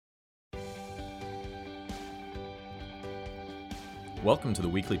Welcome to the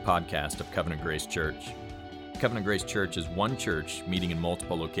weekly podcast of Covenant Grace Church. Covenant Grace Church is one church meeting in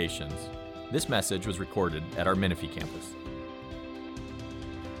multiple locations. This message was recorded at our Menifee campus.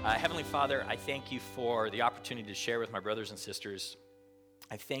 Heavenly Father, I thank you for the opportunity to share with my brothers and sisters.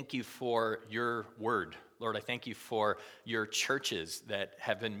 I thank you for your word. Lord, I thank you for your churches that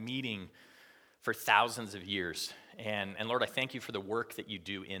have been meeting for thousands of years. And Lord, I thank you for the work that you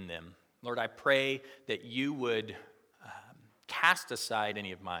do in them. Lord, I pray that you would cast aside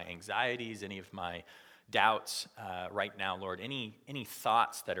any of my anxieties, any of my doubts right now, Lord, any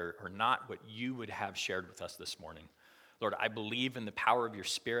thoughts that are not what you would have shared with us this morning. Lord, I believe in the power of your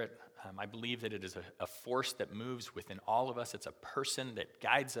Spirit. I believe that it is a force that moves within all of us. It's a person that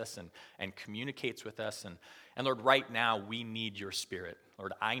guides us and communicates with us. And Lord, right now, we need your Spirit.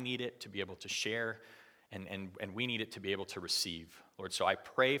 Lord, I need it to be able to share, and we need it to be able to receive. Lord, so I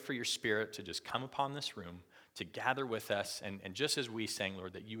pray for your Spirit to just come upon this room, to gather with us, and just as we sang,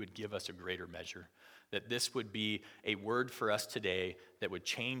 Lord, that you would give us a greater measure, that this would be a word for us today that would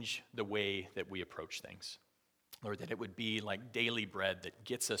change the way that we approach things. Lord, that it would be like daily bread that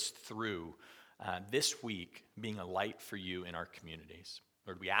gets us through this week being a light for you in our communities.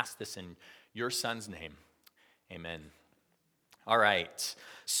 Lord, we ask this in your Son's name. Amen. All right,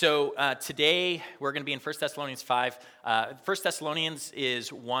 so today we're going to be in 1 Thessalonians 5. 1 Thessalonians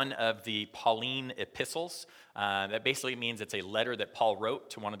is one of the Pauline epistles. That basically means it's a letter that Paul wrote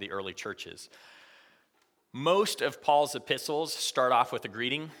to one of the early churches. Most of Paul's epistles start off with a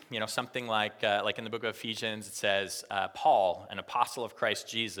greeting, something like in the book of Ephesians, it says, Paul, an apostle of Christ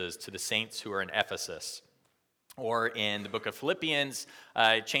Jesus, to the saints who are in Ephesus. Or in the book of Philippians,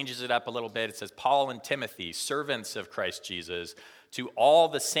 it changes it up a little bit. It says, Paul and Timothy, servants of Christ Jesus, to all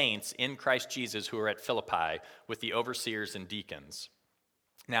the saints in Christ Jesus who are at Philippi, with the overseers and deacons.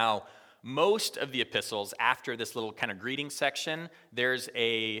 Now, most of the epistles, after this little kind of greeting section, there's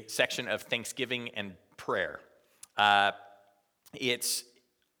a section of thanksgiving and prayer. It's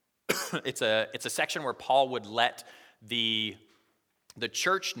a section where Paul would let the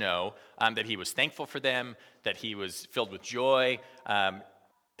church know that he was thankful for them, that he was filled with joy.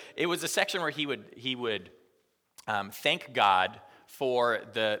 It was a section where he would thank God for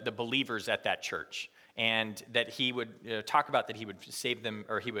the believers at that church, and that he would talk about that he would save them,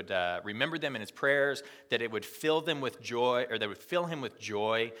 or he would remember them in his prayers, that it would fill them with joy, or that would fill him with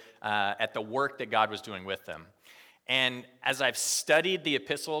joy at the work that God was doing with them. And as I've studied the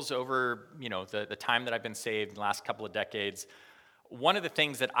epistles over the time that I've been saved, the last couple of decades, one of the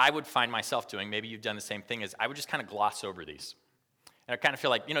things that I would find myself doing, maybe you've done the same thing, is I would just kind of gloss over these. And I kind of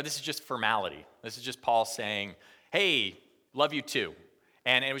feel like, this is just formality. This is just Paul saying, hey, love you too.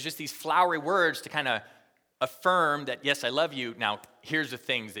 And it was just these flowery words to kind of affirm that, yes, I love you. Now, here's the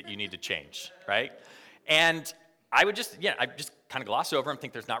things that you need to change, right? And I would just kind of gloss over them,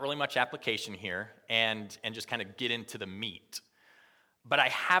 think there's not really much application here, and just kind of get into the meat. But I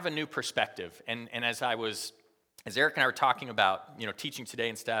have a new perspective. And as Eric and I were talking about, teaching today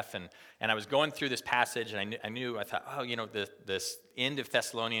and stuff, and I was going through this passage, and I thought, this end of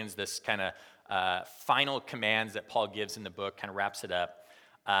Thessalonians, this kind of final commands that Paul gives in the book, kind of wraps it up.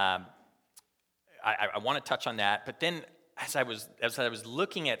 I want to touch on that, but then as I was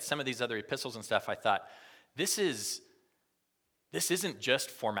looking at some of these other epistles and stuff, I thought, this isn't just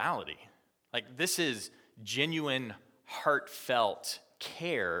formality. Like, this is genuine, heartfelt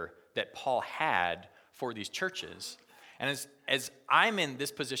care that Paul had for these churches. And as I'm in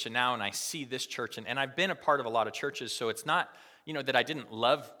this position now and I see this church, and I've been a part of a lot of churches, so it's not, that I didn't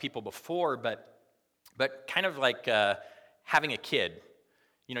love people before, but kind of like having a kid.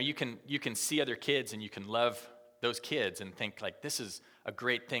 You can see other kids and you can love those kids and think like, this is a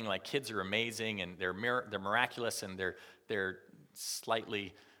great thing. Like, kids are amazing and they're miraculous and they're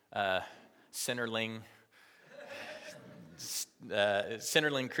slightly sinnerling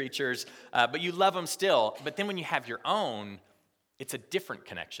creatures, but you love them still. But then when you have your own, it's a different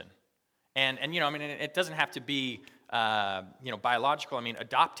connection. And it doesn't have to be biological.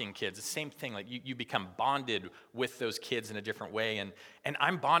 Adopting kids, the same thing. Like, you become bonded with those kids in a different way. And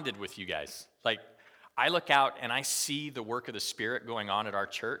I'm bonded with you guys. Like, I look out and I see the work of the Spirit going on at our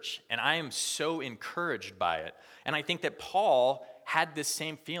church, and I am so encouraged by it. And I think that Paul had this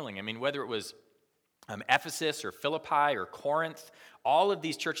same feeling. Whether it was Ephesus or Philippi or Corinth, all of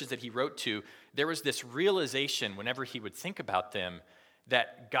these churches that he wrote to, there was this realization whenever he would think about them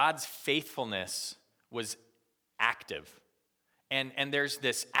that God's faithfulness was active. And there's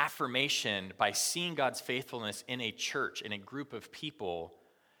this affirmation by seeing God's faithfulness in a church, in a group of people,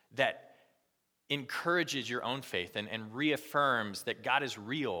 that encourages your own faith and reaffirms that God is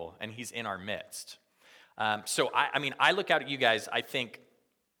real and he's in our midst. I look out at you guys, I think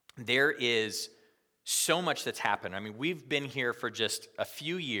there is so much that's happened. I mean, we've been here for just a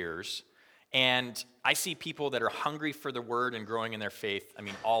few years, and I see people that are hungry for the word and growing in their faith,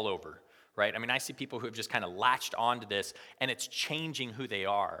 all over, right? I see people who have just kind of latched onto this, and it's changing who they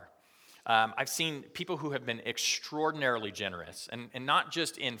are. I've seen people who have been extraordinarily generous, and not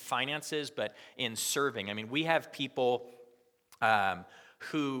just in finances, but in serving. We have people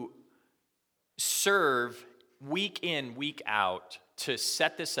who serve week in, week out to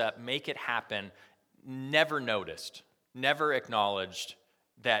set this up, make it happen, never noticed, never acknowledged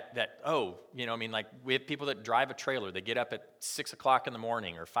that we have people that drive a trailer. They get up at 6 o'clock in the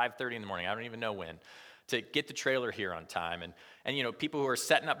morning or 5:30 in the morning, I don't even know when, to get the trailer here on time. And people who are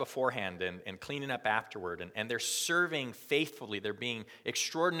setting up beforehand and cleaning up afterward, and they're serving faithfully. They're being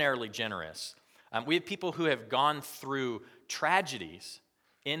extraordinarily generous. We have people who have gone through tragedies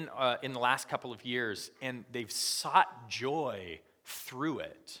in the last couple of years, and they've sought joy through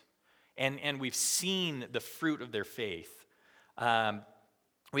it. And we've seen the fruit of their faith.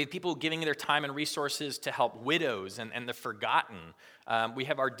 We have people giving their time and resources to help widows and the forgotten. We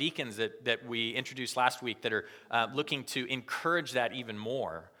have our deacons that we introduced last week that are looking to encourage that even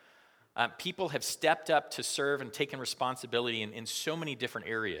more. People have stepped up to serve and taken responsibility in so many different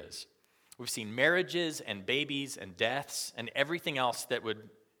areas. We've seen marriages and babies and deaths and everything else that would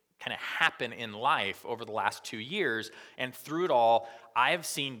kind of happen in life over the last 2 years. And through it all, I've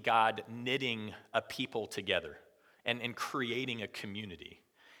seen God knitting a people together and creating a community.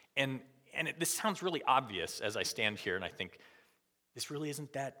 And this sounds really obvious as I stand here and I think, this really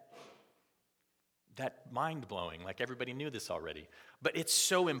isn't that mind-blowing, like everybody knew this already. But it's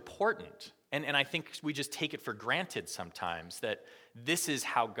so important. And I think we just take it for granted sometimes that this is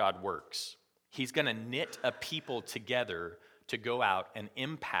how God works. He's going to knit a people together to go out and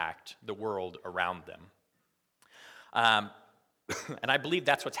impact the world around them. And I believe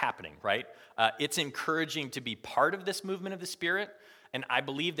that's what's happening, right? It's encouraging to be part of this movement of the Spirit. And I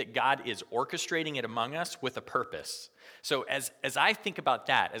believe that God is orchestrating it among us with a purpose. So as I think about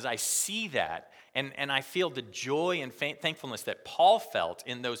that, as I see that, and I feel the joy and thankfulness that Paul felt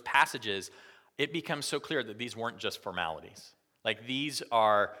in those passages, it becomes so clear that these weren't just formalities. Like these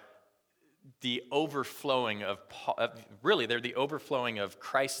are the overflowing of they're the overflowing of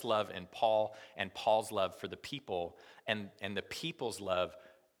Christ's love in Paul and Paul's love for the people and the people's love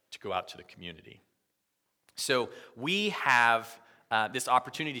to go out to the community. So we have this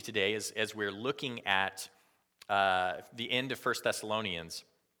opportunity today as we're looking at the end of 1 Thessalonians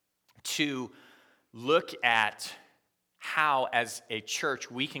to look at how, as a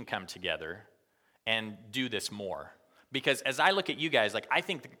church, we can come together and do this more. Because as I look at you guys, I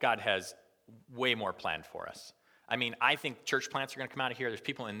think that God has way more planned for us. I think church plants are going to come out of here. There's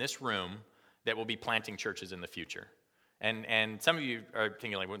people in this room that will be planting churches in the future. And some of you are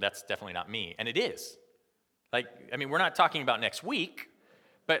thinking, well, that's definitely not me. And it is. We're not talking about next week,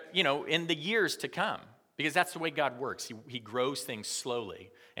 but, in the years to come, because that's the way God works. He grows things slowly,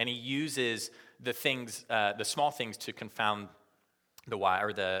 and he uses the things, the small things to confound the wise,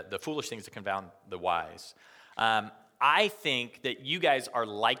 or the foolish things to confound the wise. I think that you guys are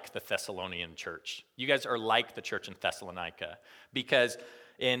like the Thessalonian church. You guys are like the church in Thessalonica, because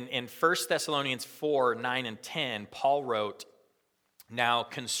in 1 Thessalonians 4, 9, and 10, Paul wrote, "Now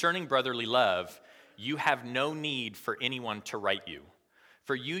concerning brotherly love, you have no need for anyone to write you,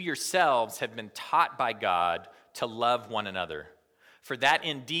 for you yourselves have been taught by God to love one another. For that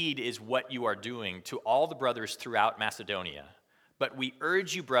indeed is what you are doing to all the brothers throughout Macedonia. But we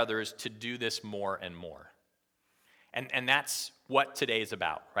urge you, brothers, to do this more and more." And that's what today is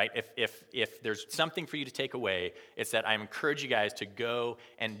about, right? If there's something for you to take away, it's that I encourage you guys to go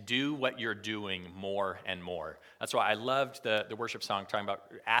and do what you're doing more and more. That's why I loved the worship song talking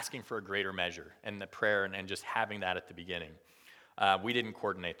about asking for a greater measure, and the prayer and just having that at the beginning. We didn't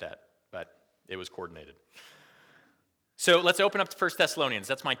coordinate that, but it was coordinated. So let's open up to 1 Thessalonians.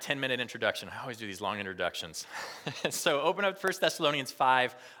 That's my 10-minute introduction. I always do these long introductions. So open up to 1 Thessalonians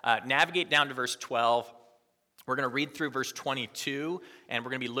 5, navigate down to verse 12. We're going to read through verse 22, and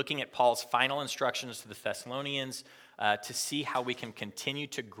we're going to be looking at Paul's final instructions to the Thessalonians to see how we can continue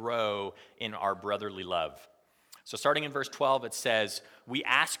to grow in our brotherly love. So starting in verse 12, it says, "We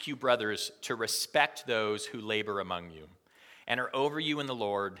ask you, brothers, to respect those who labor among you and are over you in the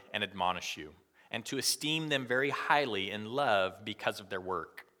Lord and admonish you, and to esteem them very highly in love because of their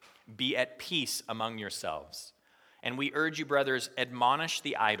work. Be at peace among yourselves. And we urge you, brothers, admonish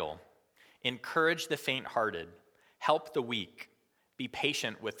the idle, encourage the faint-hearted, help the weak, be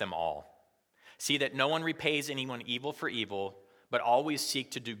patient with them all. See that no one repays anyone evil for evil, but always seek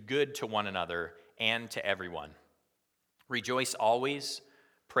to do good to one another and to everyone. Rejoice always,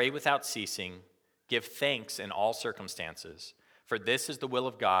 pray without ceasing, give thanks in all circumstances, for this is the will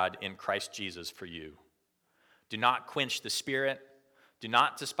of God in Christ Jesus for you. Do not quench the spirit, do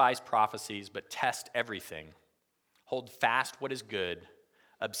not despise prophecies, but test everything. Hold fast what is good,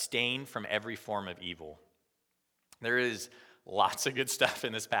 abstain from every form of evil. There is lots of good stuff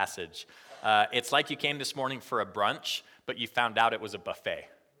in this passage. It's like you came this morning for a brunch, but you found out it was a buffet.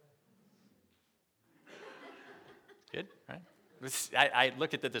 Good, right? I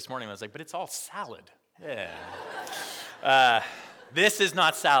looked at it this morning and I was like, but it's all salad. Yeah. This is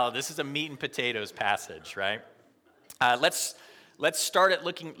not salad. This is a meat and potatoes passage, right? Let's start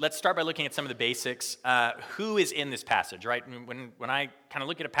by looking at some of the basics. Who is in this passage, right? When I kind of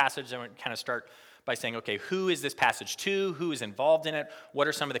look at a passage, I kind of start by saying, okay, who is this passage to? Who is involved in it? What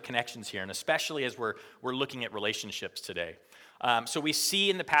are some of the connections here? And especially as we're looking at relationships today. So we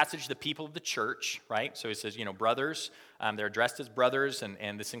see in the passage the people of the church, right? So he says, brothers. They're addressed as brothers,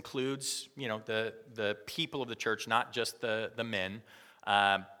 and this includes, the people of the church, not just the men.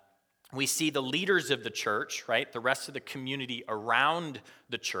 We see the leaders of the church, right? The rest of the community around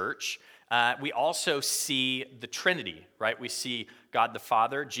the church. We also see the Trinity, right? We see God the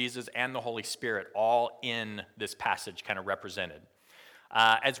Father, Jesus, and the Holy Spirit all in this passage kind of represented.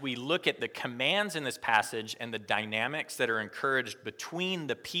 As we look at the commands in this passage and the dynamics that are encouraged between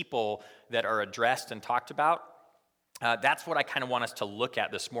the people that are addressed and talked about, that's what I kind of want us to look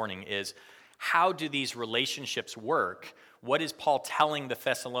at this morning is how do these relationships work? What is Paul telling the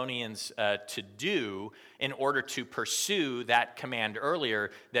Thessalonians to do in order to pursue that command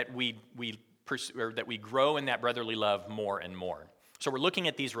earlier that we grow in that brotherly love more and more? So we're looking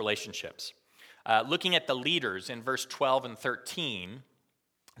at these relationships. Looking at the leaders in verse 12 and 13,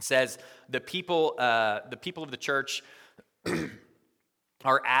 it says, the people of the church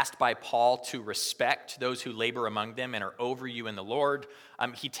are asked by Paul to respect those who labor among them and are over you in the Lord.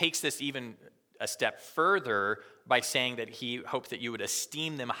 He takes this even a step further by saying that he hoped that you would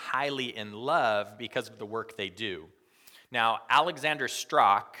esteem them highly in love because of the work they do. Now, Alexander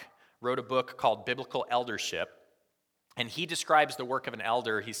Strauch wrote a book called Biblical Eldership, and he describes the work of an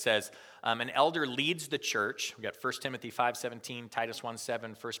elder. He says, an elder leads the church. We've got 1 Timothy 5:17, Titus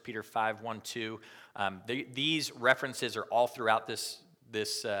 1:7, 1 Peter 5:1-2. These references are all throughout this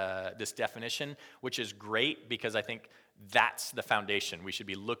definition, which is great because I think that's the foundation. We should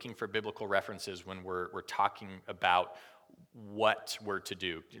be looking for biblical references when we're talking about what we're to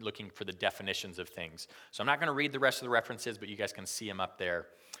do, looking for the definitions of things. So I'm not going to read the rest of the references, but you guys can see them up there.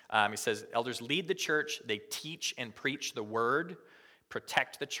 He says, elders lead the church, they teach and preach the word,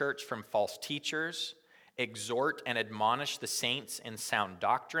 protect the church from false teachers, exhort and admonish the saints in sound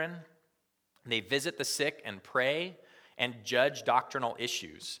doctrine, they visit the sick and pray, and judge doctrinal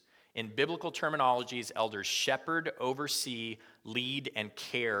issues. In biblical terminologies, elders shepherd, oversee, lead, and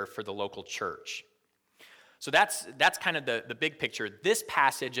care for the local church. So that's kind of the big picture. This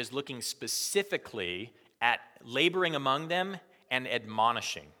passage is looking specifically at laboring among them and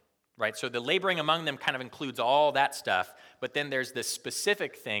admonishing, right? So the laboring among them kind of includes all that stuff, but then there's this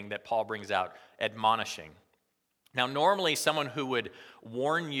specific thing that Paul brings out, admonishing. Now, normally someone who would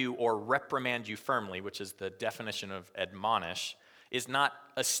warn you or reprimand you firmly, which is the definition of admonish, is not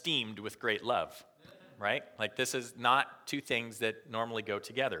esteemed with great love, right? Like this is not two things that normally go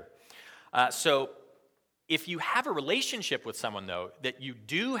together. So if you have a relationship with someone, though, that you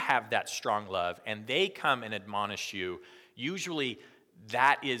do have that strong love and they come and admonish you, usually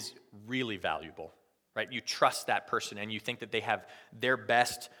that is really valuable, right? You trust that person and you think that they have their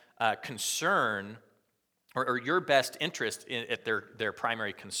best concern or your best interest at their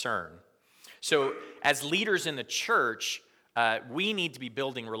primary concern. So as leaders in the church, we need to be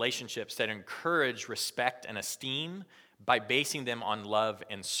building relationships that encourage respect and esteem by basing them on love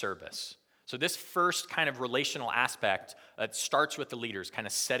and service. So this first kind of relational aspect starts with the leaders, kind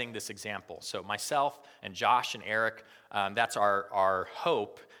of setting this example. So myself and Josh and Eric, that's our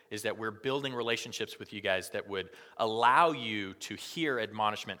hope, is that we're building relationships with you guys that would allow you to hear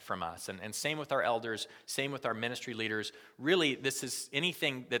admonishment from us. And same with our elders, same with our ministry leaders. Really, this is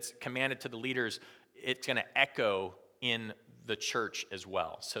anything that's commanded to the leaders, it's going to echo in the church as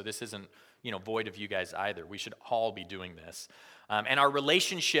well. So this isn't, void of you guys either. We should all be doing this. And our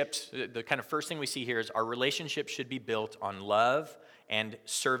relationships, the kind of first thing we see here is our relationships should be built on love and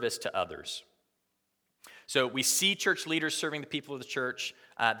service to others. So we see church leaders serving the people of the church.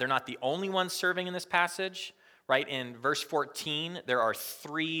 They're not the only ones serving in this passage, right? In verse 14, there are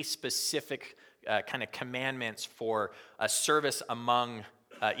three specific kind of commandments for a service among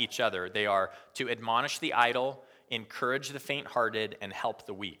each other. They are to admonish the idle, encourage the faint-hearted, and help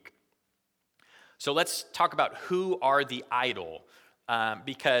the weak. So let's talk about who are the idle,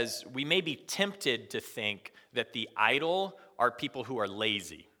 because we may be tempted to think that the idle are people who are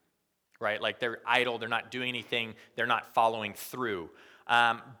lazy, right? Like they're idle, they're not doing anything, they're not following through.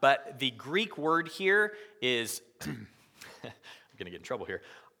 But the Greek word here is, I'm going to get in trouble here,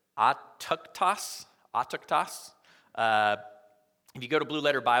 atuktos. If you go to Blue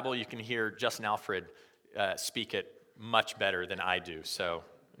Letter Bible, you can hear Justin Alfred speak it much better than I do, so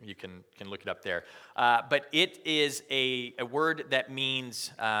you can look it up there. But it is a word that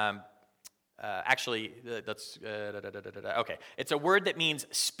means, okay, it's a word that means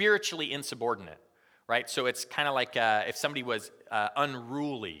spiritually insubordinate, right? So it's kind of like if somebody was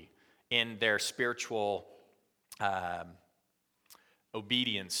unruly in their spiritual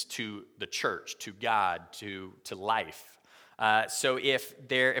obedience to the church, to God, to life. So if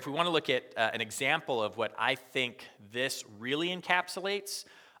we want to look at an example of what I think this really encapsulates,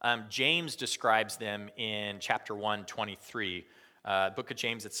 James describes them in chapter 1, 23. Book of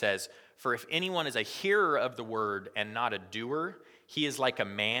James, it says, "For if anyone is a hearer of the word and not a doer, he is like a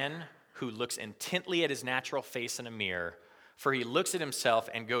man who looks intently at his natural face in a mirror. For he looks at himself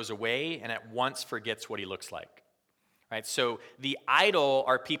and goes away and at once forgets what he looks like." Right? So the idle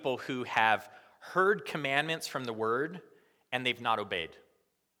are people who have heard commandments from the word and they've not obeyed.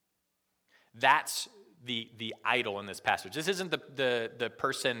 That's the idle in this passage. This isn't the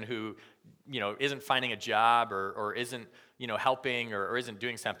person who, isn't finding a job or isn't, helping or isn't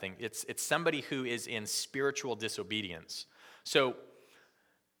doing something. It's somebody who is in spiritual disobedience. So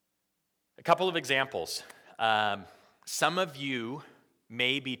a couple of examples. Some of you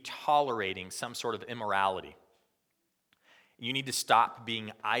may be tolerating some sort of immorality. You need to stop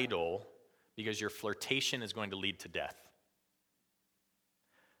being idle because your flirtation is going to lead to death.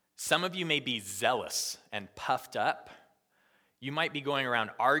 Some of you may be zealous and puffed up. You might be going around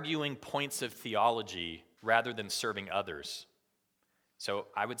arguing points of theology rather than serving others. So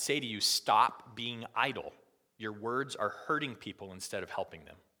I would say to you, stop being idle. Your words are hurting people instead of helping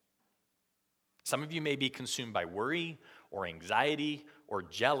them. Some of you may be consumed by worry or anxiety or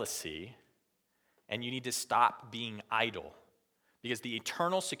jealousy, and you need to stop being idle because the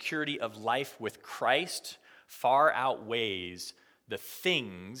eternal security of life with Christ far outweighs the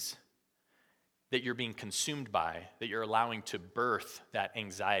things that you're being consumed by, that you're allowing to birth that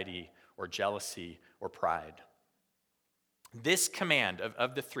anxiety or jealousy or pride. This command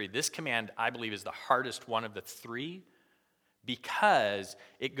of the three, this command I believe is the hardest one of the three because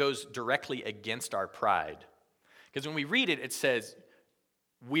it goes directly against our pride. Because when we read it, it says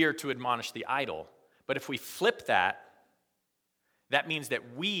we are to admonish the idle. But if we flip that, that means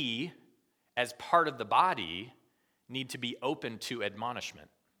that we, as part of the body, need to be open to admonishment.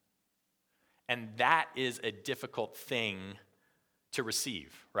 And that is a difficult thing to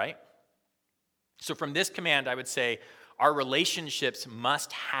receive, right? So from this command, I would say our relationships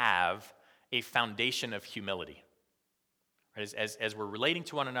must have a foundation of humility. As we're relating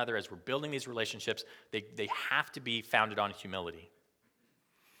to one another, as we're building these relationships, they have to be founded on humility.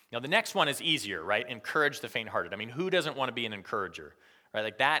 Now, the next one is easier, right? Encourage the faint-hearted. I mean, who doesn't want to be an encourager, right?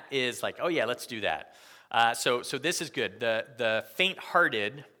 Like that is like, oh yeah, let's do that. So this is good. The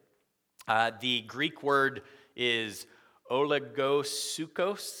faint-hearted, the Greek word is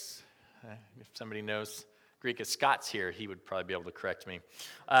oligosukos. If somebody knows Greek, as Scott's here, he would probably be able to correct me.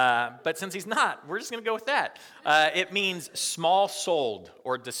 But since he's not, we're just going to go with that. It means small-souled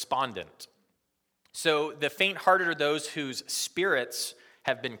or despondent. So the faint-hearted are those whose spirits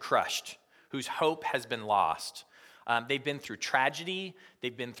have been crushed, whose hope has been lost. They've been through tragedy,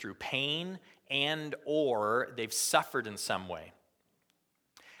 they've been through pain, and or they've suffered in some way.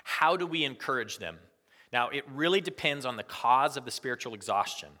 How do we encourage them? Now, it really depends on the cause of the spiritual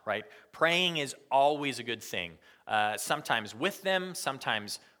exhaustion, right? Praying is always a good thing. Sometimes with them,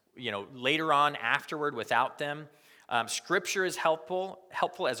 sometimes, later on, afterward, without them. Scripture is helpful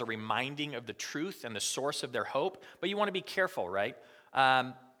as a reminding of the truth and the source of their hope, but you want to be careful, right?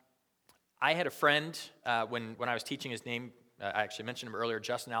 I had a friend, when I was teaching his name, I actually mentioned him earlier,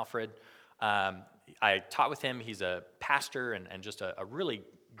 Justin Alfred. I taught with him. He's a pastor and just a really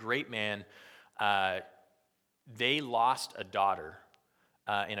great man. They lost a daughter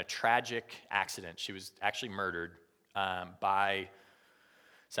in a tragic accident. She was actually murdered by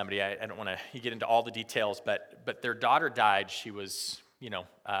somebody. I don't want to get into all the details, but their daughter died. She was,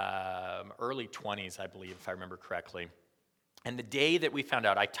 early 20s, I believe, if I remember correctly. And the day that we found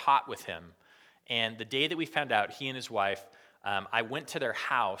out, I taught with him. And the day that we found out, he and his wife, I went to their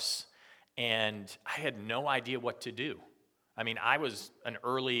house, and I had no idea what to do. I mean, I was an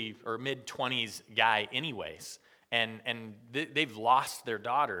early or mid-20s guy anyways, they've lost their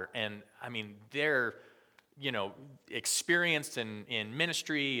daughter. And I mean, they're, experienced in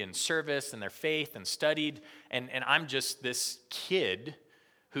ministry and service and their faith and studied. And I'm just this kid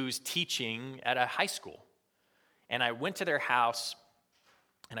who's teaching at a high school. And I went to their house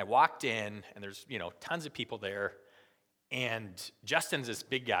and I walked in and there's, tons of people there. And Justin's this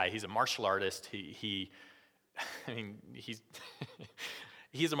big guy. He's a martial artist. He's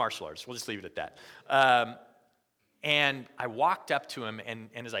he's a martial artist. We'll just leave it at that. And I walked up to him, and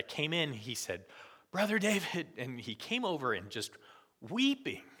as I came in, he said, "Brother David," and he came over and just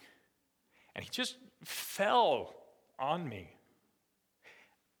weeping. And he just fell on me.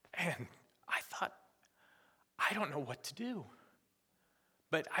 And I thought, I don't know what to do.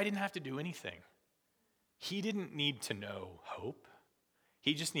 But I didn't have to do anything. He didn't need to know hope.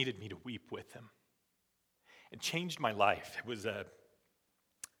 He just needed me to weep with him. It changed my life. It was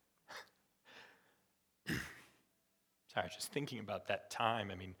sorry, just thinking about that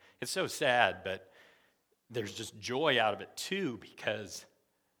time. I mean, it's so sad, but there's just joy out of it too, because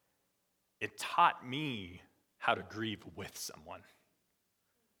it taught me how to grieve with someone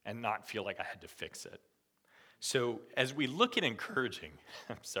and not feel like I had to fix it. So as we look at encouraging,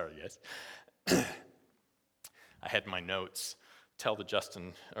 I'm sorry, guys. I had my notes, tell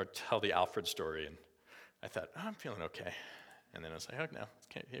the Alfred story, and I thought, I'm feeling okay. And then I was like, oh no,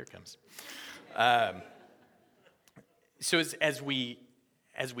 okay, here it comes. So as we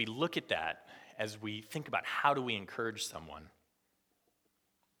look at that, as we think about how do we encourage someone,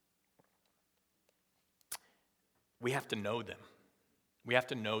 we have to know them. We have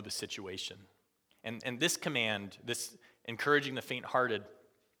to know the situation. And this command, this encouraging the faint-hearted,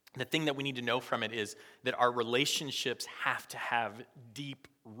 the thing that we need to know from it is that our relationships have to have deep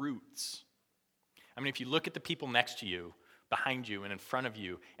roots. I mean, if you look at the people next to you, behind you, and in front of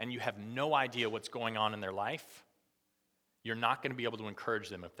you, and you have no idea what's going on in their life, you're not going to be able to encourage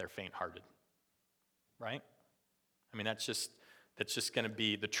them if they're faint-hearted, right? I mean, that's just going to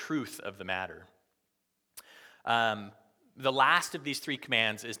be the truth of the matter. The last of these three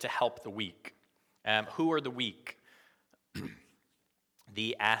commands is to help the weak. Who are the weak?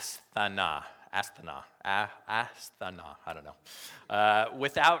 The asthana, I don't know.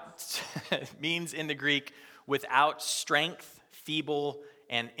 Without, means in the Greek, without strength, feeble,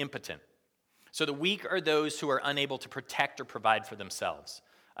 and impotent. So the weak are those who are unable to protect or provide for themselves.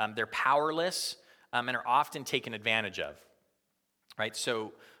 They're powerless and are often taken advantage of, right?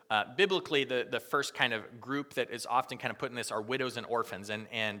 So biblically, the first kind of group that is often kind of put in this are widows and orphans.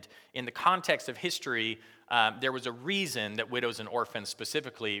 And in the context of history, there was a reason that widows and orphans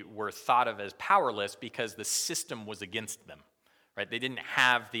specifically were thought of as powerless, because the system was against them, right? They didn't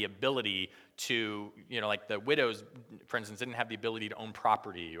have the ability to, like the widows, for instance, didn't have the ability to own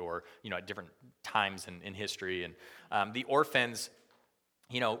property, or, at different times in history. And the orphans,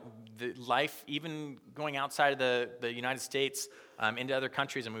 the life, even going outside of the United States into other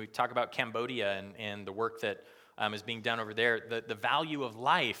countries, and we talk about Cambodia and the work that is being done over there, the value of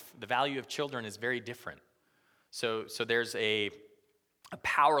life, the value of children is very different. So there's a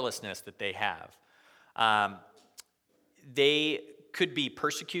powerlessness that they have. They could be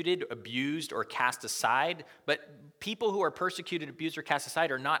persecuted, abused, or cast aside, but people who are persecuted, abused, or cast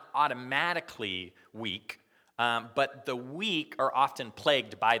aside are not automatically weak, but the weak are often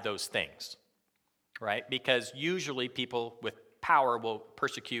plagued by those things, right? Because usually people with power will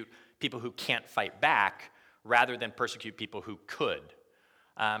persecute people who can't fight back rather than persecute people who could.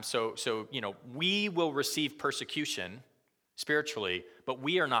 So we will receive persecution spiritually, but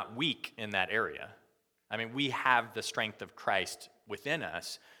we are not weak in that area. I mean, we have the strength of Christ within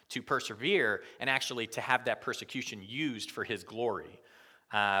us to persevere and actually to have that persecution used for his glory.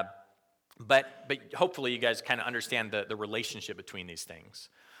 But hopefully you guys kind of understand the relationship between these things.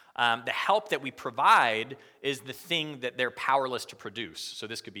 The help that we provide is the thing that they're powerless to produce. So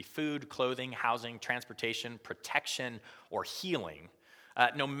this could be food, clothing, housing, transportation, protection, or healing.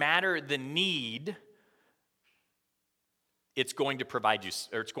 No matter the need, it's going to provide you,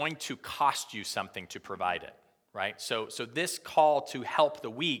 or it's going to cost you something to provide it, right? So this call to help the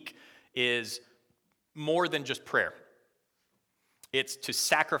weak is more than just prayer. It's to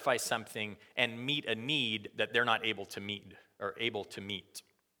sacrifice something and meet a need that they're not able to meet.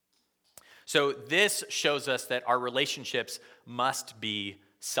 So this shows us that our relationships must be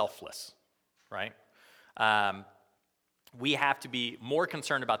selfless, right? We have to be more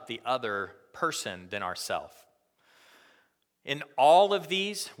concerned about the other person than ourselves. In all of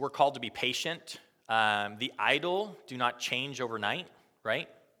these, we're called to be patient. The idle do not change overnight, right?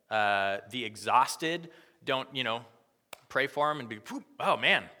 The exhausted don't, pray for them and be, oh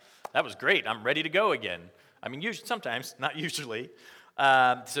man, that was great, I'm ready to go again. I mean, usually, sometimes, not usually.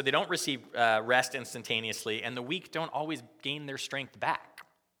 So they don't receive rest instantaneously, and the weak don't always gain their strength back.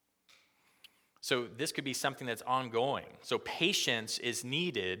 So this could be something that's ongoing. So patience is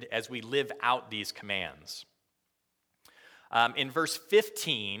needed as we live out these commands. In verse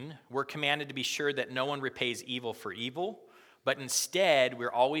 15, we're commanded to be sure that no one repays evil for evil, but instead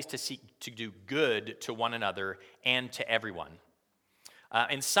we're always to seek to do good to one another and to everyone.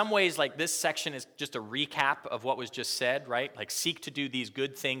 In some ways, like this section is just a recap of what was just said, right? Like seek to do these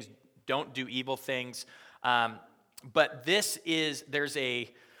good things, don't do evil things. But there's a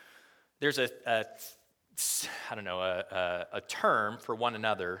term for one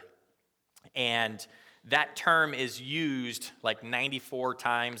another, and that term is used like 94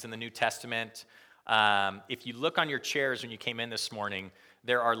 times in the New Testament. If you look on your chairs when you came in this morning,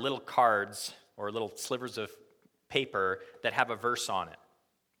 there are little cards or little slivers of paper that have a verse on it.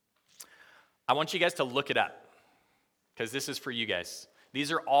 I want you guys to look it up, because this is for you guys.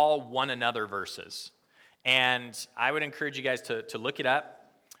 These are all one another verses. And I would encourage you guys to look it up,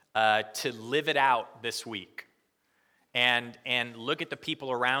 to live it out this week. And look at the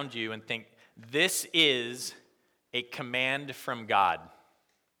people around you and think, this is a command from God,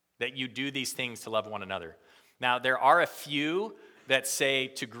 that you do these things to love one another. Now, there are a few that say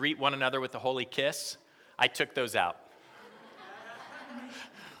to greet one another with a holy kiss. I took those out.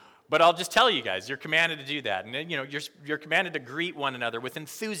 But I'll just tell you guys, you're commanded to do that. And you're commanded to greet one another with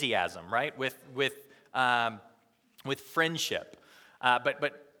enthusiasm, right? With friendship.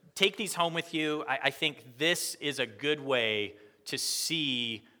 But take these home with you. I think this is a good way to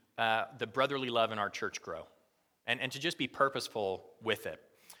see the brotherly love in our church grow, and to just be purposeful with it.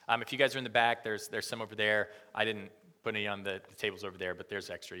 If you guys are in the back, there's some over there. I didn't put any on the tables over there, but there's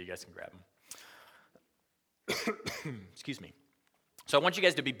extra. You guys can grab them. Excuse me. So I want you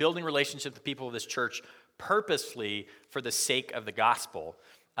guys to be building relationships with the people of this church purposely for the sake of the gospel,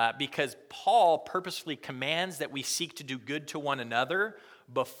 because Paul purposefully commands that we seek to do good to one another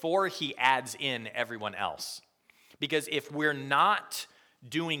before he adds in everyone else. Because if we're not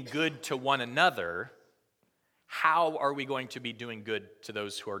doing good to one another, how are we going to be doing good to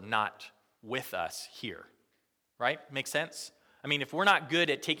those who are not with us here? Right? Make sense? I mean, if we're not good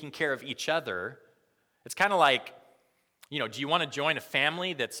at taking care of each other, it's kind of like, do you want to join a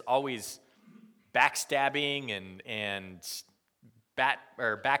family that's always backstabbing and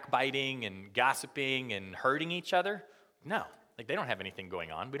backbiting and gossiping and hurting each other? No, like they don't have anything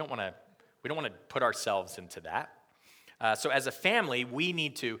going on. We don't want to put ourselves into that. So as a family, we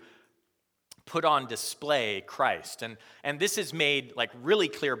need to put on display Christ. And this is made like really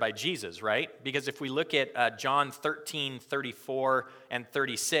clear by Jesus, right? Because if we look at John 13:34 and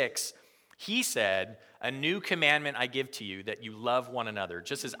 36, he said, "A new commandment I give to you, that you love one another.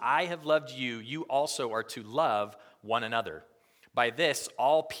 Just as I have loved you, you also are to love one another. By this,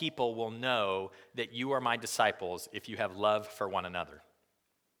 all people will know that you are my disciples if you have love for one another."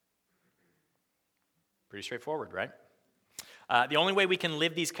 Pretty straightforward, right? The only way we can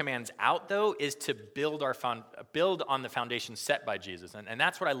live these commands out, though, is to build on the foundation set by Jesus. And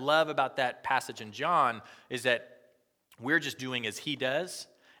that's what I love about that passage in John, is that we're just doing as he does.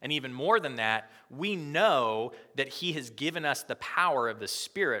 And even more than that, we know that he has given us the power of the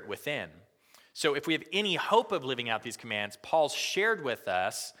Spirit within. So if we have any hope of living out these commands, Paul's shared with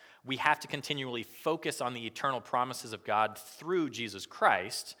us, we have to continually focus on the eternal promises of God through Jesus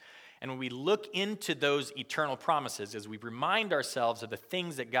Christ. And when we look into those eternal promises, as we remind ourselves of the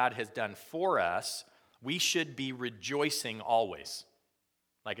things that God has done for us, we should be rejoicing always,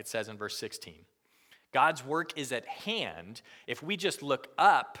 like it says in verse 16. God's work is at hand. If we just look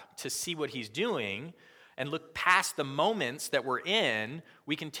up to see what he's doing and look past the moments that we're in,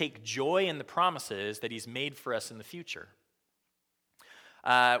 we can take joy in the promises that he's made for us in the future.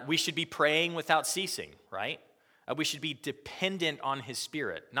 We should be praying without ceasing, right? We should be dependent on his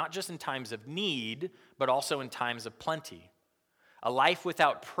Spirit, not just in times of need, but also in times of plenty. A life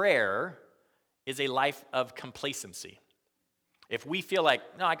without prayer is a life of complacency. If we feel like,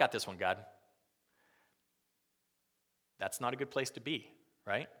 no, I got this one, God, that's not a good place to be,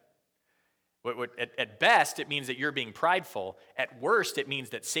 right? At best, it means that you're being prideful. At worst, it means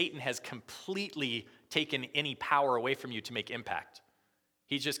that Satan has completely taken any power away from you to make impact.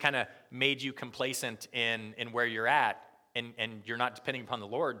 He's just kind of made you complacent in where you're at, and you're not depending upon the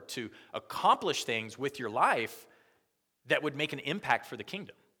Lord to accomplish things with your life that would make an impact for the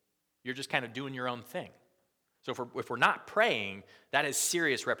kingdom. You're just kind of doing your own thing. So if we're not praying, that has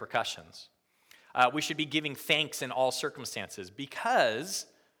serious repercussions. We should be giving thanks in all circumstances because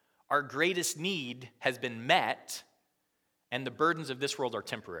our greatest need has been met and the burdens of this world are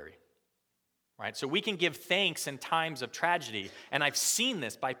temporary. right? So we can give thanks in times of tragedy. And I've seen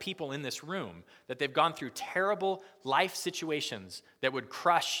this by people in this room, that they've gone through terrible life situations that would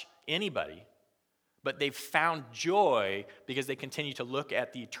crush anybody, but they've found joy because they continue to look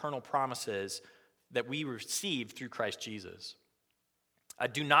at the eternal promises that we receive through Christ Jesus.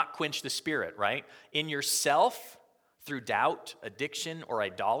 Do not quench the spirit, right? In yourself, through doubt, addiction, or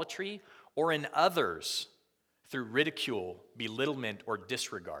idolatry, or in others, through ridicule, belittlement, or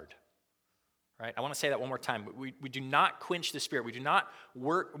disregard. Right? I want to say that one more time. We do not quench the Spirit. We do not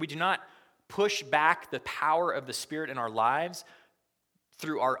push back the power of the Spirit in our lives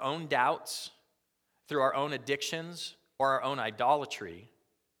through our own doubts, through our own addictions, or our own idolatry,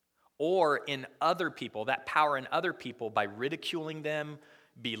 or in other people, that power in other people by ridiculing them,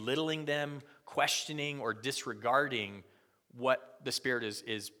 belittling them, questioning, or disregarding what the Spirit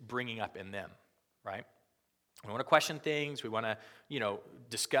is bringing up in them, right? We want to question things. We want to,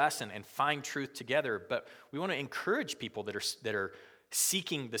 discuss and find truth together. But we want to encourage people that are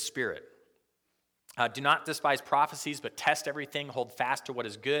seeking the Spirit. Do not despise prophecies, but test everything. Hold fast to what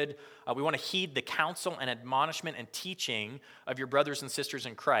is good. We want to heed the counsel and admonishment and teaching of your brothers and sisters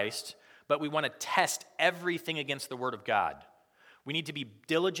in Christ. But we want to test everything against the Word of God. We need to be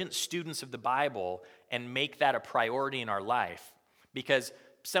diligent students of the Bible and make that a priority in our life, because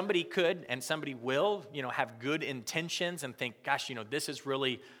somebody could and somebody will, have good intentions and think, gosh, this is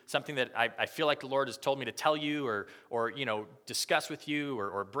really something that I feel like the Lord has told me to tell you or discuss with you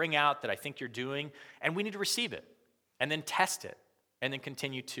or bring out that I think you're doing. And we need to receive it and then test it and then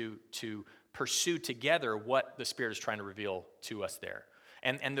continue to pursue together what the Spirit is trying to reveal to us there.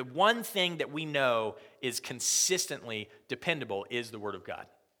 And the one thing that we know is consistently dependable is the Word of God.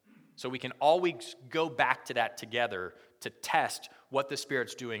 So we can always go back to that together to test what the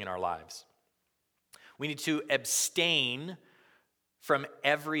Spirit's doing in our lives. We need to abstain from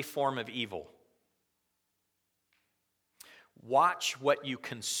every form of evil. Watch what you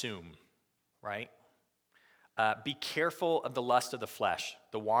consume, right? Be careful of the lust of the flesh,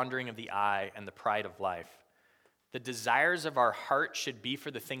 the wandering of the eye, and the pride of life. The desires of our heart should be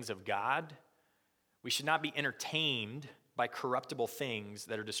for the things of God. We should not be entertained by corruptible things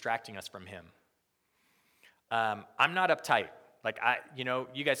that are distracting us from Him. I'm not uptight.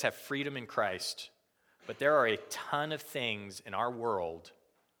 You guys have freedom in Christ, but there are a ton of things in our world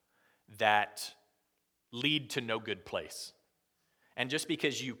that lead to no good place. And just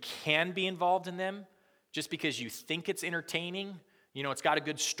because you can be involved in them, just because you think it's entertaining, it's got a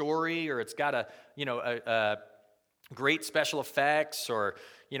good story, or it's got a great special effects, or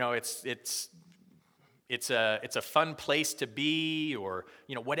it's a fun place to be, or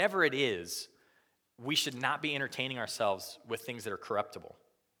whatever it is, we should not be entertaining ourselves with things that are corruptible.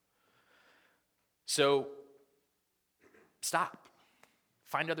 So stop.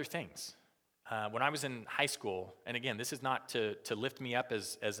 Find other things. When I was in high school, and again, this is not to lift me up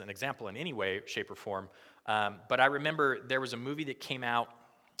as an example in any way, shape, or form, but I remember there was a movie that came out.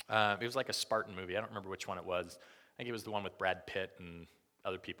 It was like a Spartan movie. I don't remember which one it was. I think it was the one with Brad Pitt and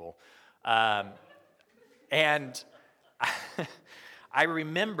other people. And I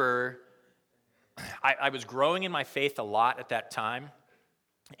remember I was growing in my faith a lot at that time.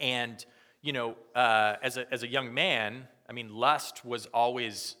 And, as a young man, lust was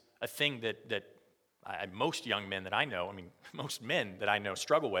always a thing that most young men that I know, most men that I know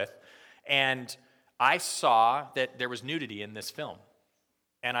struggle with. And I saw that there was nudity in this film.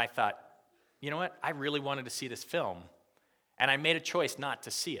 And I thought, you know what? I really wanted to see this film. And I made a choice not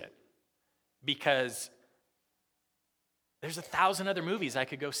to see it because there's 1,000 other movies I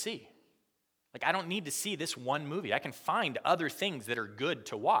could go see. I don't need to see this one movie. I can find other things that are good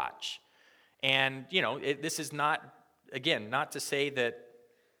to watch. And, this is not to say that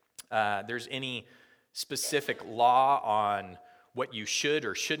there's any specific law on what you should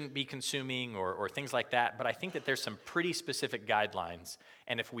or shouldn't be consuming or things like that, but I think that there's some pretty specific guidelines.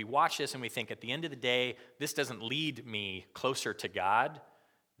 And if we watch this and we think at the end of the day, this doesn't lead me closer to God,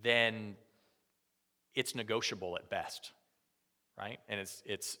 then it's negotiable at best, right? And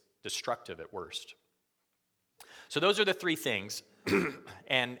it's destructive at worst. So those are the three things,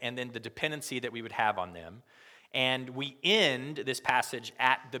 and then the dependency that we would have on them. And we end this passage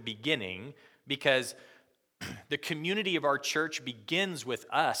at the beginning because the community of our church begins with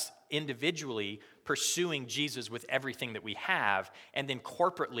us individually pursuing Jesus with everything that we have, and then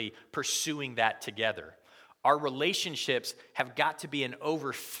corporately pursuing that together. Our relationships have got to be an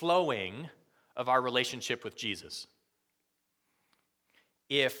overflowing of our relationship with Jesus.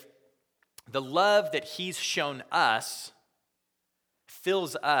 If the love that He's shown us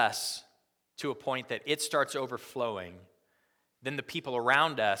fills us to a point that it starts overflowing, then the people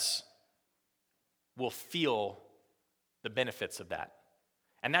around us will feel the benefits of that.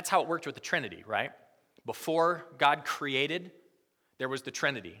 And that's how it worked with the Trinity, right? Before God created, there was the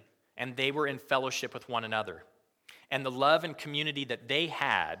Trinity, and they were in fellowship with one another. And the love and community that they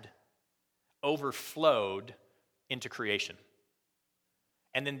had overflowed into creation.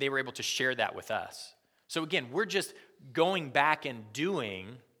 And then they were able to share that with us. So again, we're just going back and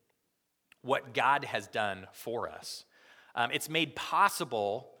doing what God has done for us. It's made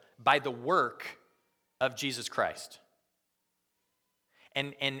possible by the work of Jesus Christ.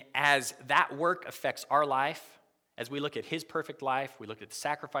 And as that work affects our life, as we look at his perfect life, we look at the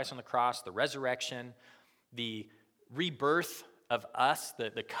sacrifice on the cross, the resurrection, the rebirth of us,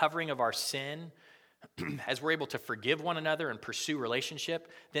 the covering of our sin, as we're able to forgive one another and pursue relationship,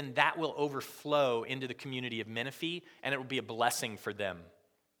 then that will overflow into the community of Menifee, and it will be a blessing for them.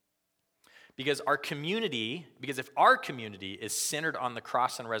 Because if our community is centered on the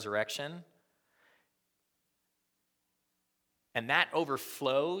cross and resurrection, and that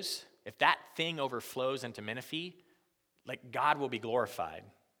overflows, if that thing overflows into Menifee, like God will be glorified,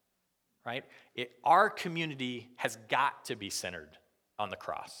 right? Our community has got to be centered on the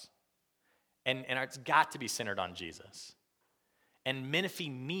cross. And it's got to be centered on Jesus. And Menifee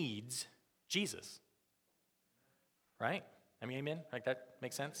needs Jesus, right? I mean, amen? Like that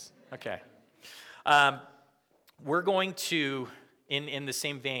makes sense? Okay. We're going to, in the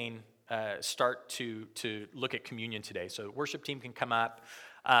same vein, start to look at communion today. So the worship team can come up.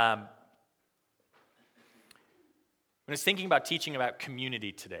 When I was thinking about teaching about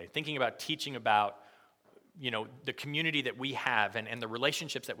community today, thinking about teaching about, the community that we have and the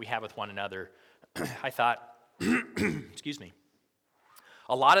relationships that we have with one another, I thought, excuse me,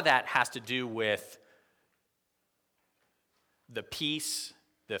 a lot of that has to do with the peace,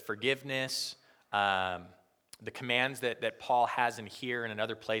 the forgiveness, the commands that Paul has in here and in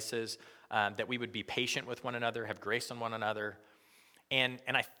other places, that we would be patient with one another, have grace on one another. And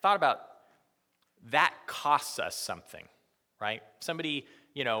I thought about that costs us something, right? Somebody,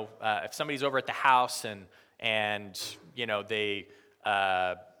 if somebody's over at the house and they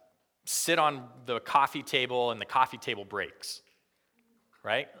sit on the coffee table and the coffee table breaks,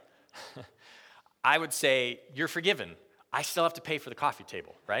 right? I would say, you're forgiven. I still have to pay for the coffee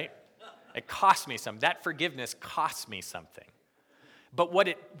table, right? It costs me something. That forgiveness costs me something. But what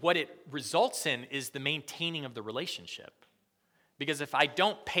it results in is the maintaining of the relationship. Because if I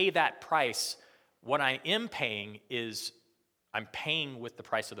don't pay that price, what I am paying is I'm paying with the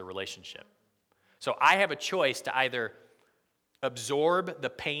price of the relationship. So I have a choice to either absorb the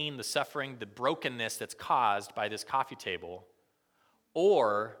pain, the suffering, the brokenness that's caused by this coffee table,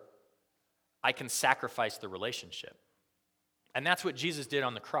 or I can sacrifice the relationship. And that's what Jesus did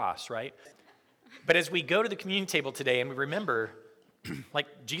on the cross, right? But as we go to the communion table today and we remember,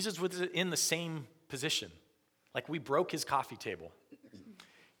 like Jesus was in the same position. Like we broke his coffee table.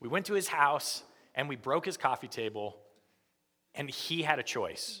 We went to his house and we broke his coffee table, and he had a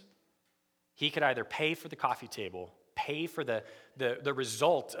choice. He could either pay for the coffee table, pay for the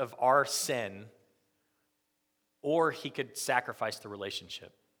result of our sin, or he could sacrifice the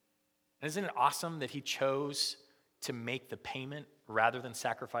relationship. And isn't it awesome that he chose to make the payment rather than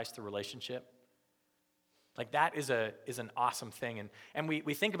sacrifice the relationship? Like that is an awesome thing. And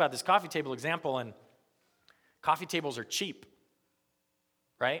we think about this coffee table example, and coffee tables are cheap,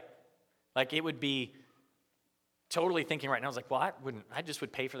 right? Like it would be totally thinking right now, I was like, well, I just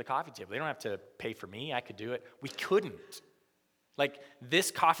would pay for the coffee table. They don't have to pay for me. I could do it. We couldn't. Like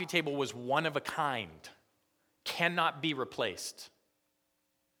this coffee table was one of a kind, cannot be replaced.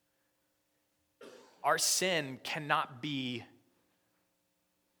 Our sin cannot be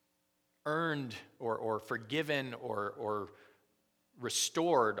earned or forgiven or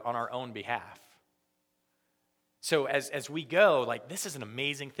restored on our own behalf. So as we go, like this is an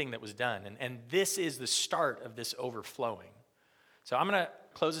amazing thing that was done, and this is the start of this overflowing. So I'm going to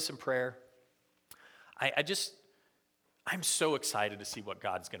close this in prayer. I'm so excited to see what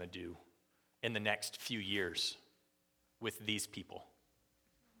God's going to do in the next few years with these people.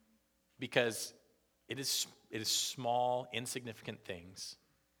 Because it is small, insignificant things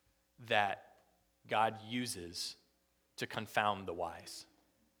that God uses to confound the wise.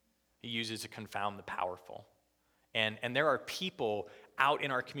 He uses to confound the powerful. And there are people out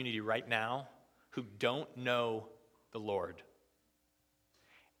in our community right now who don't know the Lord.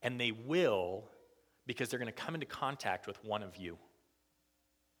 And they will, because they're going to come into contact with one of you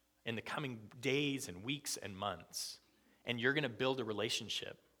in the coming days and weeks and months. And you're going to build a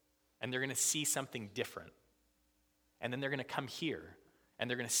relationship. And they're going to see something different. And then they're going to come here. And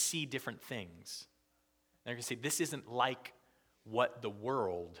they're going to see different things. And they're going to say, this isn't like what the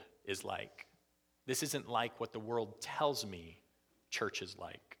world is like. This isn't like what the world tells me church is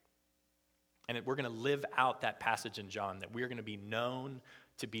like. And we're going to live out that passage in John, that we're going to be known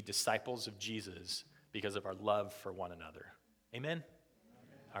to be disciples of Jesus because of our love for one another. Amen?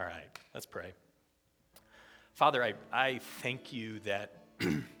 All right, let's pray. Father, I thank you that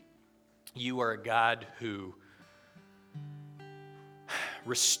you are a God who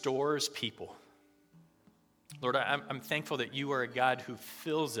restores people. Lord, I'm thankful that you are a God who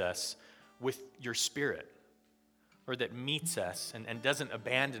fills us with your Spirit, or that meets us and doesn't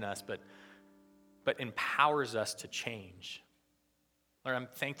abandon us, but empowers us to change. Lord, I'm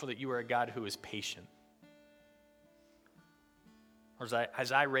thankful that you are a God who is patient. Lord,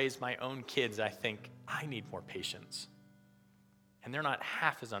 as I raise my own kids, I think I need more patience. And they're not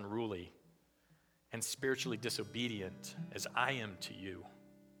half as unruly and spiritually disobedient as I am to you.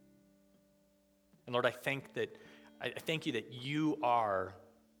 And Lord, I thank you that you are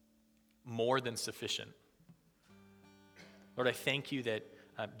more than sufficient. Lord, I thank you that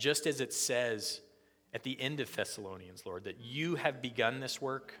just as it says at the end of Thessalonians, Lord, that you have begun this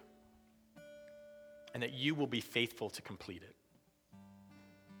work and that you will be faithful to complete it.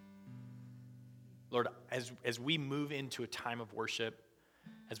 Lord, as we move into a time of worship,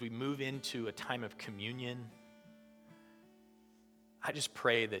 as we move into a time of communion, I just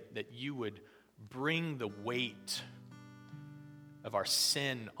pray that you would bring the weight of our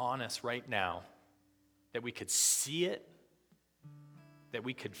sin on us right now, that we could see it, that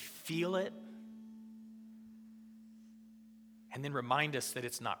we could feel it, and then remind us that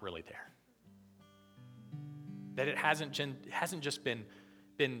it's not really there. That it hasn't just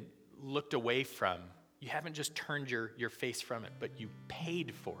been looked away from. You haven't just turned your face from it, but you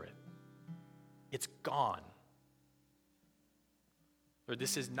paid for it. It's gone. Lord,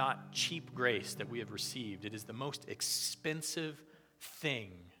 this is not cheap grace that we have received. It is the most expensive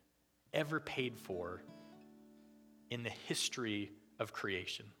thing ever paid for in the history of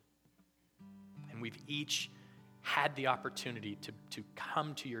creation. And we've each had the opportunity to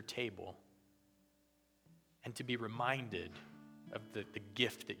come to your table and to be reminded of the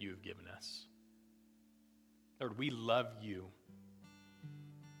gift that you have given us. Lord, we love you.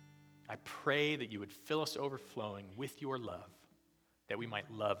 I pray that you would fill us overflowing with your love, that we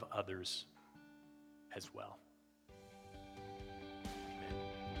might love others as well. Amen.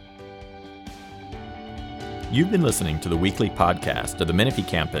 You've been listening to the weekly podcast of the Menifee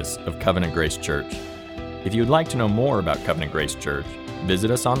campus of Covenant Grace Church. If you would like to know more about Covenant Grace Church,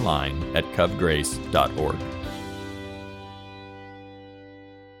 visit us online at covgrace.org.